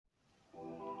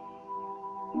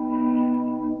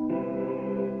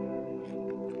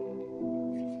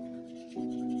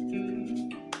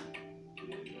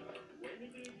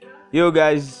Yo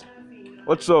guys,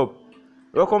 what's up?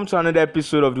 Welcome to another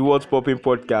episode of the What's Popping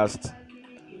podcast.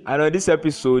 And on this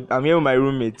episode, I'm here with my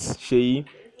roommate Sheyi.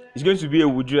 It's going to be a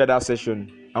would you rather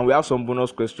session, and we have some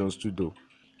bonus questions too, though.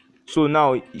 So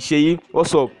now, Sheyi,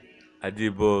 what's up? Adi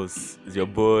boss, it's your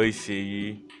boy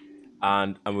Sheyi,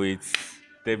 and I'm with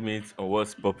 10 minutes on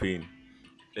what's popping.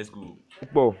 Let's go.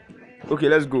 Well, okay,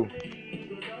 let's go.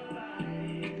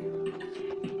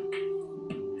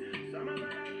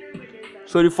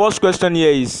 So the first question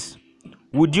here is: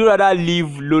 would you rather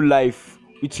live low life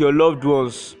with your loved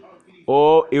ones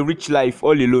or a rich life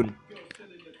all alone?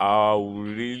 I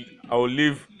will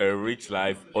live a rich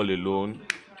life all alone,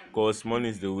 cause money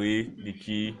is the way, the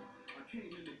key,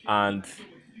 and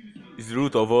it's the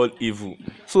root of all evil.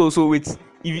 So wait,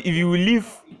 if you will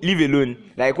live alone,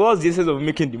 like what's the essence of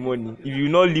making the money if you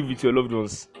not live with your loved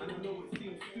ones?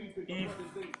 If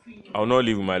I will not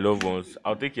live with my loved ones,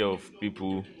 I'll take care of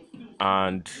people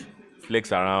and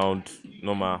flex around.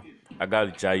 Normal, I got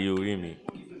the chayo in me.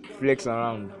 Flex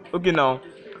around. Okay now.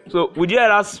 So would you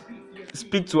rather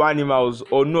speak to animals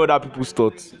or know other people's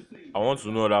thoughts? I want to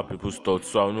know other people's thoughts,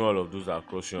 so I know all of those that are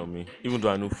crushing on me, even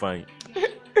though I know fine.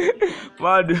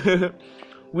 Mad.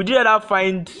 Would you rather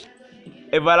find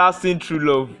everlasting true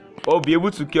love or be able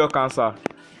to cure cancer?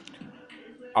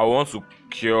 I want to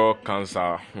cure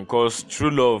cancer because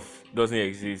true love doesn't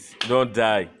exist. Don't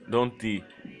die, don't die.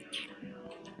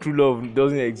 True love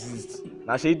doesn't exist.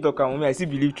 Na Sheyi talk am, I still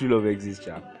believe true love exists,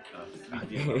 sha.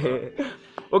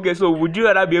 Okay, so would you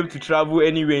rather be able to travel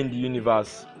anywhere in the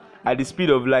universe at the speed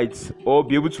of light or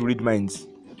be able to read minds?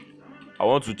 I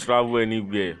want to travel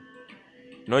anywhere.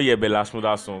 Not hear Bella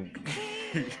Smoother song.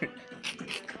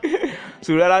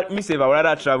 So rather me say I would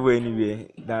rather travel anywhere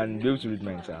than be able to read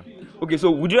minds. Okay,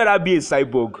 so would you rather be a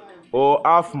cyborg or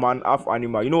half man, half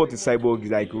animal? You know what a cyborg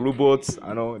is, like robots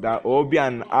and all that, or be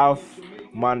an half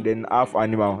man then half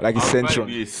animal, like a I'll probably sentient?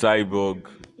 be a cyborg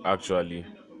actually,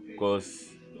 because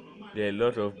there are a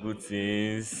lot of good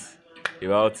things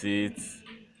about it.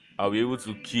 I'll be able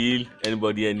to kill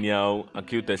anybody anyhow and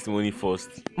kill testimony first.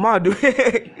 Mad.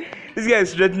 This guy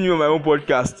is threatening me on my own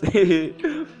podcast.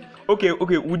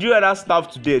 Okay. Would you rather starve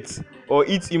to death or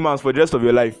eat humans for the rest of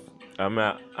your life? I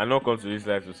not come to this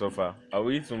life to suffer. I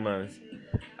will eat humans.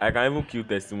 I can even kill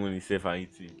testimony safe and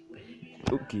eat it.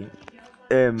 Okay.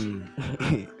 Me,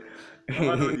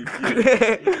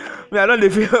 I don't dey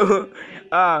feel.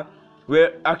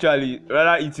 Well, actually,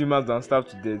 rather eat humans than starve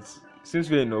to death. Seems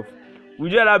fair enough.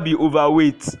 Would you rather be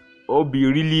overweight or be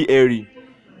really hairy?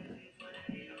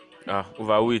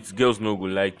 Overweight girls no go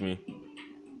like me.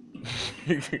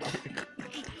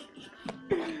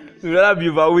 So you rather be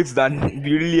overweight than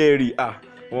be really hairy?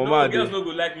 No, girls no go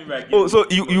like me if I get. Oh, so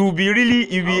you will be really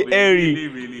I'll be hairy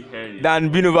really hairy. than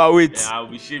being overweight? Yeah, I'll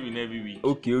be shaving every week.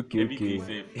 Okay. Everything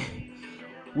safe.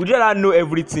 Would you rather know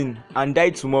everything and die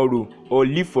tomorrow or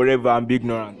live forever and be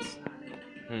ignorant?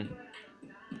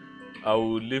 I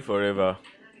will live forever.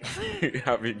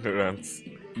 Have ignorance.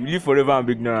 You live forever and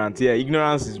be ignorant. Yeah,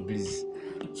 ignorance is bliss.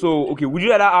 So, okay, would you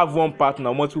rather have one partner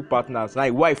or multiple partners?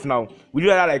 Like wife now. Would you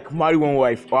rather like marry one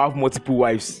wife or have multiple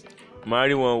wives?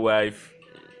 Marry one wife.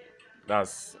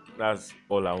 That's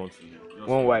all I want to do. Just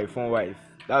One wife.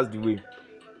 That's the way.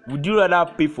 Would you rather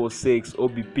pay for sex or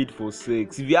be paid for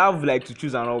sex? If you have like to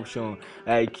choose an option,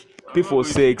 like pay for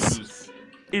sex.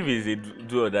 If it's a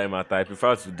do or die matter, I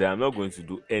prefer to die. I'm not going to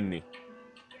do any.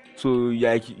 So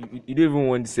like you don't even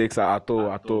want sex at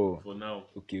all. For now.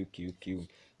 Okay.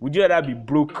 Would you rather be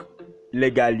broke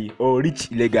legally or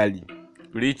rich illegally?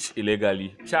 Rich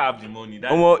illegally. Shall have the money. You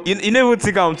don't even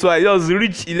think I'm twice. Just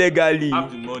rich illegally.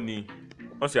 Have the money.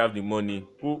 Once you have the money,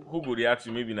 who go react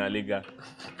to maybe na legal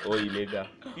or illegal?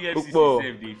 EFCC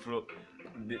save the fraud.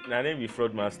 Na name be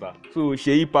fraud master. So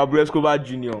Sheyi Pablo Escobar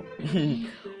Jr.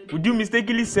 Would you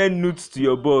mistakenly send notes to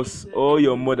your boss or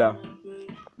your mother?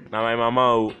 Na my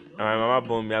mama na my mama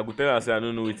born me. I go tell her say I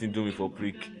no know wetin do me for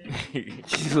prick.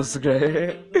 Jesus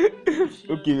Christ.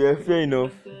 Okay, yeah, fair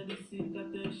enough.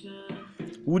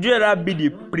 Would you rather be the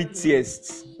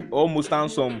prettiest or most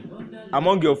handsome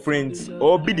among your friends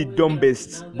or be the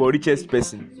dumbest but richest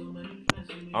person?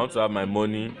 I want to have my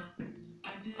money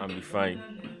and be fine.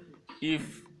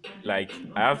 If like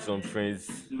I had some friends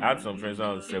when I was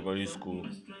in secondary school,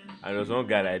 and there was one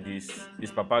guy like this.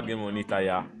 His papa get money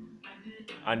tire,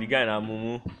 and the guy na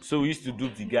mumu. So we used to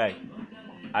dupe the guy.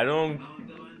 I know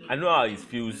how it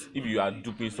feels if you are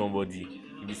duping somebody.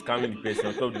 You be scamming the person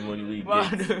on top of the money wey you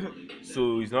get.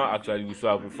 So it's not actually good. So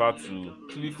I prefer to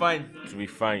be fine. To be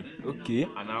fine. Okay.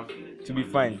 And have to be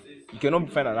fine. You cannot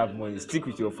be fine and have money. Stick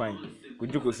with your fine.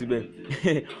 Would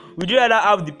you rather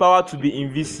have the power to be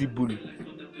invisible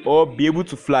or be able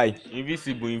to fly?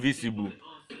 Invisible.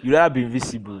 You rather be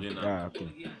invisible. Yeah, nah. Ah, okay.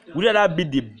 Would you rather be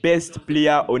the best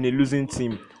player on a losing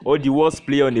team or the worst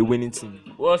player on a winning team?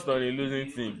 Worst on a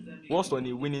losing team. Worst on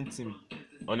a winning team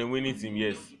On a winning team,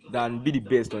 yes. than be the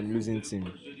best on a losing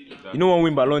team. You don't want to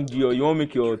win Ballon d'Or, you want to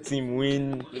make your team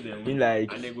win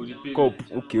like And they go dey pay cup.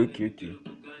 Okay.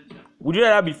 Would you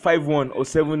rather be 5'1" or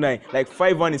 7'9"? Like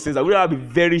 5'1" it says that would you rather be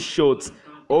very short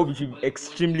or would you be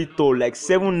extremely tall? Like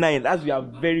 7'9", that's we are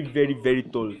very, very, very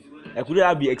tall. Like would you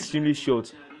rather be extremely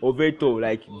short or very tall?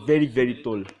 Like very, very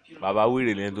tall. Baba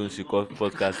Wire lẹ́yìn tó ń ṣe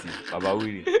podcast yìí. Baba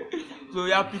Wire. So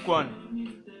you have pick one.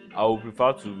 I would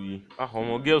prefer to be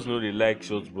girls no dey like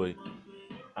short boy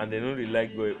and they no dey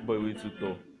like boy wey too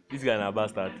tall. This guy na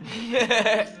bastard.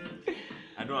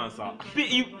 I don't answer.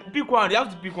 Pick one. You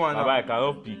have to pick one. Baba, I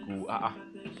cannot pick.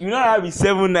 You know how be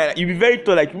 7'9". You be very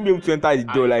tall, like you be able to enter the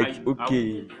door. Like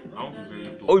okay. I won't be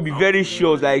very tall. Oh, you be very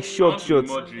short, like short.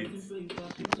 Moderate.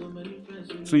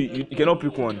 So you cannot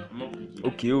pick one. I'm not picking.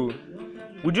 Okay. Oh.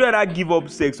 Would you rather give up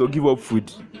sex or give up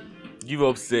food? Give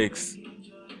up sex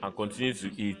and continue to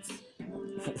eat.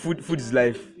 Food is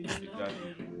life.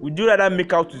 Exactly. Would you rather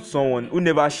make out with someone who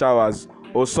never showers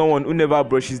or someone who never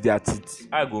brushes their teeth?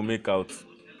 I go make out.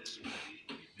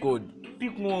 God.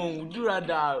 Pick one. Would you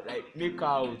rather like make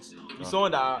out with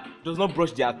someone that does not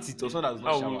brush their teeth or someone that does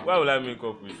not shower? Why would I make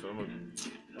up with someone?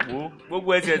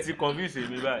 Gbogbo ẹsẹ̀ ti confuse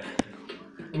me báyìí.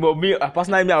 But me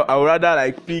personally, I would rather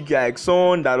like pick like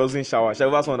someone that doesn't shower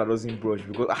over someone that doesn't brush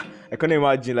because I can't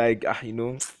imagine like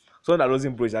someone that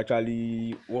doesn't brush is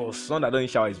actually worse. Someone that doesn't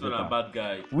shower is better. Not a bad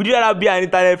guy. Would you rather be an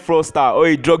internet fraudster or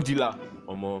a drug dealer?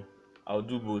 Omo, I'll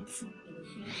do both.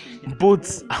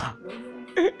 Both.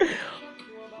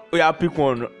 Oh yeah, pick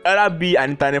one. Rather be an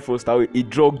internet fraudster or a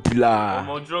drug dealer.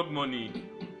 Omo, drug money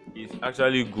is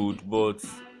actually good, but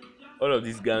all of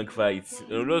these gang fights,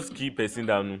 just keep person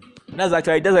down. That's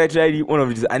actually one of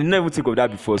these. I didn't even think of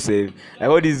that before, save. Like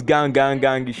all this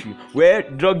gang issue. Where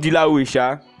drug dealer way,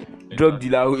 sha. Drug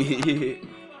dealer way.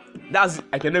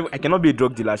 I cannot be a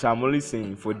drug dealer, sha. I'm only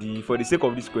saying for the sake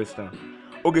of this question.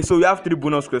 Okay, so we have 3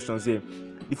 bonus questions here.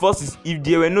 The first is if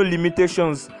there were no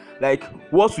limitations, like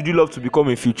what would you love to become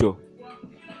in future?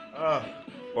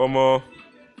 Omo,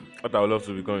 what I would love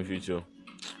to become in future?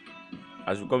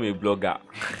 I should become a blogger.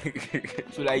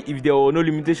 So like if there were no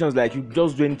limitations, like you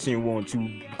just do anything you want,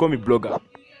 you become a blogger.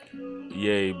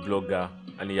 Yeah, a blogger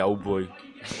and a Yahoo boy.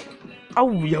 How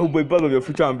will Yahoo boy part of your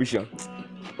future ambition?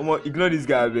 Ignore this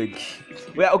guy, beg.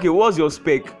 Well, okay, what's your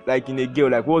spec? Like in a girl,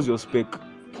 like what's your spec?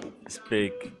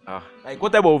 Like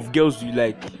what type of girls do you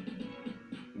like?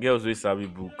 Girls wey sabi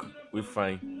book, wey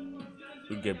fine,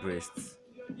 wey get breasts.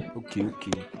 Okay.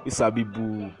 We sabi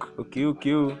book. Okay.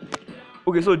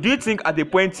 Okay, so do you think at a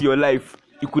point in your life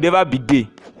you could ever be gay?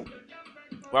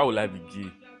 Why would I be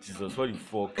gay? Jesus, what the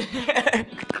fuck?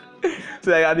 So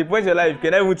like at the point in your life, you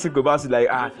can even think about it like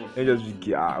let me just be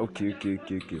gay. Okay. You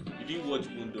didn't watch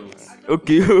Boondocks.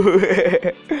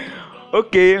 Okay.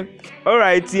 Okay.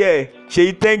 Alright, yeah.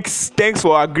 Shay, thanks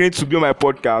for agreeing to be on my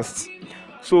podcast.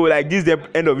 So like this is the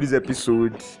end of this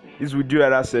episode. This will do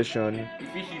another session.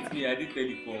 If you hit me, I did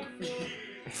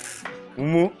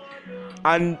telecom.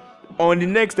 And on the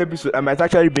next episode, I might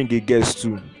actually bring a guest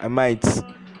too. I might.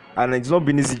 And it's not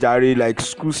been easy, Jare, like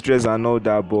school stress and all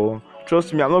that, but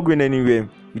trust me, I'm not going anywhere.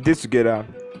 We did together.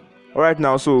 Alright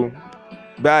now, so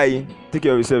bye. Take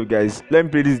care of yourself, guys. Let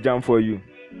me play this jam for you.